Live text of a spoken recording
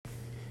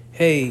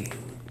Hey,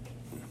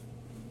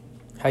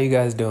 how you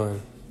guys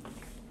doing?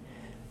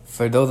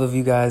 For those of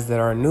you guys that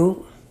are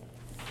new,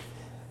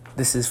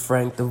 this is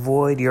Frank the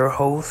Void, your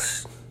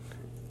host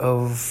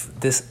of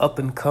this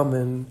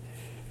up-and-coming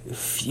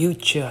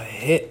future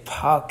hit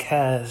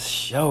podcast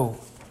show.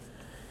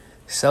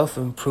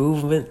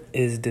 Self-improvement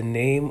is the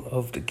name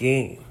of the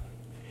game.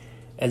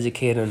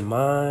 Educating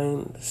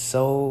minds,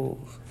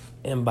 souls,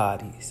 and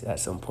bodies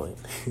at some point.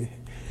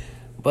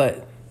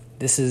 But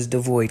this is the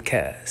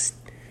Voidcast,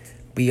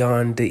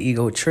 Beyond the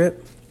Ego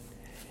Trip.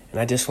 And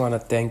I just want to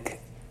thank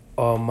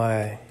all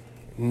my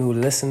new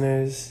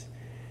listeners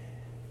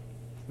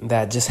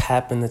that just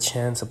happened to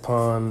chance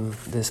upon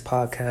this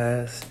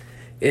podcast.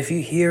 If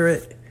you hear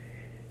it,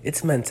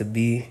 it's meant to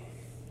be.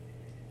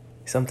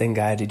 Something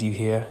guided you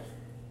here.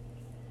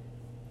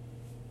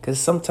 Because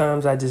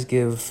sometimes I just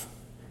give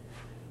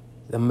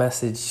the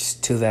message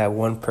to that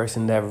one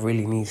person that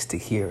really needs to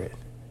hear it.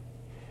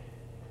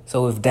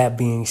 So with that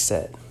being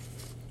said,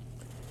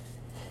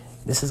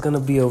 this is going to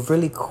be a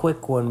really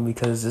quick one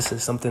because this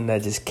is something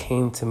that just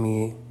came to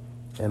me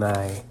and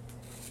I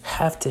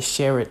have to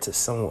share it to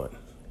someone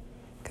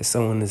because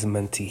someone is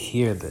meant to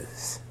hear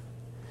this.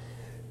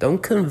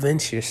 Don't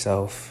convince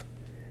yourself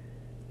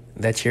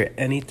that you're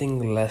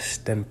anything less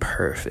than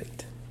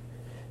perfect.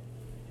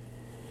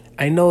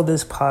 I know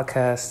this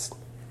podcast,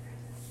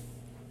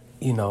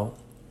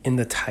 in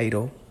the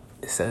title,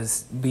 it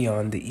says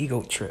Beyond the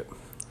Ego Trip.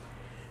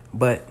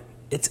 But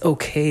it's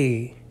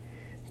okay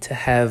to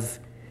have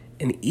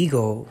an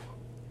ego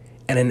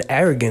and an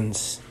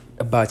arrogance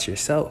about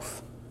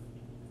yourself.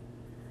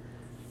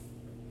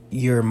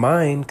 Your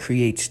mind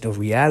creates the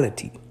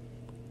reality.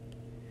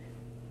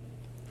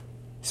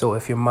 So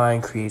if your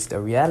mind creates the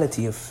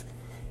reality, if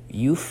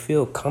you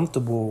feel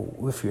comfortable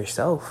with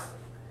yourself,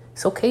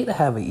 it's okay to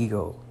have an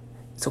ego.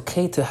 It's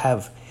okay to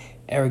have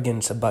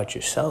arrogance about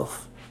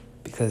yourself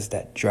because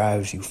that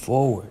drives you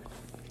forward.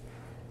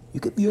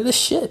 You're the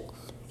shit.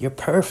 You're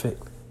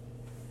perfect.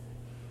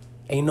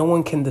 Ain't no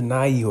one can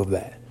deny you of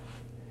that.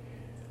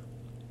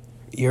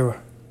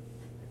 You're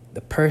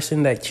the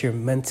person that you're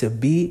meant to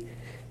be,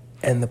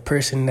 and the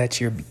person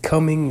that you're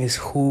becoming is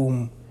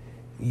whom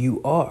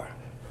you are.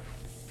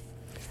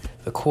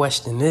 The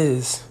question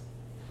is,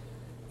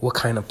 what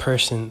kind of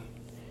person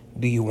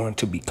do you want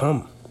to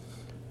become?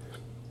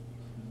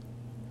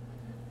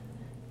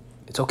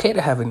 It's okay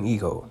to have an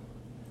ego.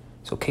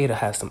 It's okay to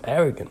have some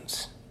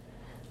arrogance.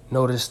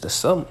 Notice the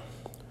sum.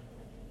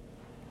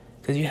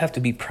 Because you have to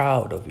be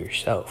proud of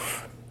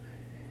yourself.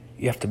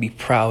 You have to be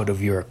proud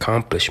of your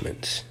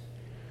accomplishments.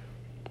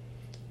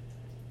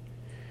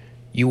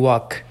 You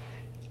walk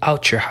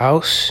out your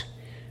house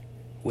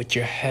with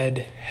your head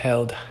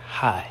held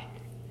high.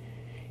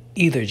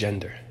 Either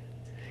gender.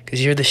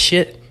 Because you're the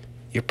shit.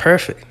 You're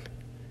perfect.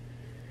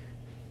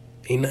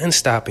 Ain't nothing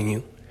stopping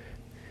you.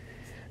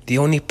 The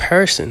only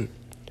person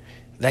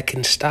that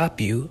can stop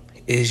you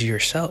is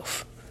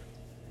yourself.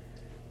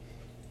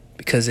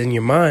 Because in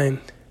your mind,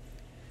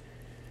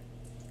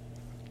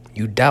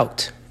 you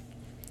doubt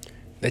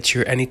that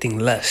you're anything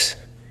less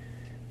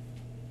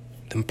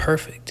than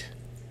perfect.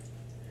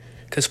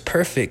 Because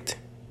perfect,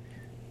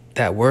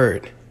 that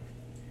word,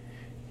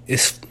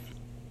 is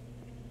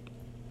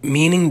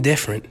meaning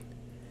different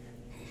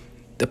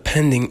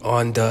depending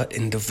on the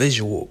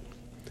individual.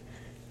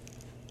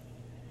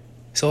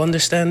 So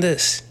understand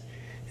this.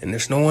 And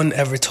if no one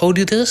ever told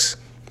you this,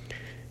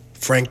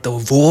 Frank the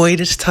Void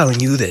is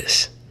telling you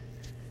this.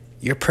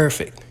 You're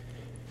perfect.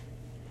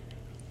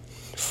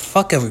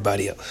 Fuck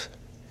everybody else.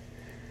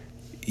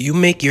 You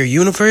make your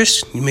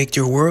universe, you make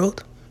your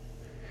world,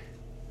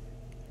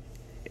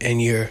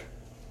 and you're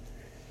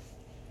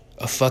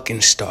a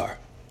fucking star.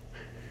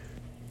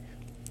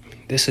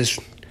 This is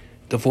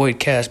the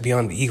Voidcast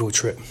Beyond the Ego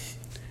Trip.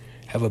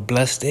 Have a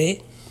blessed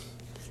day.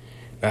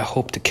 I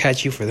hope to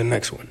catch you for the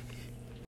next one.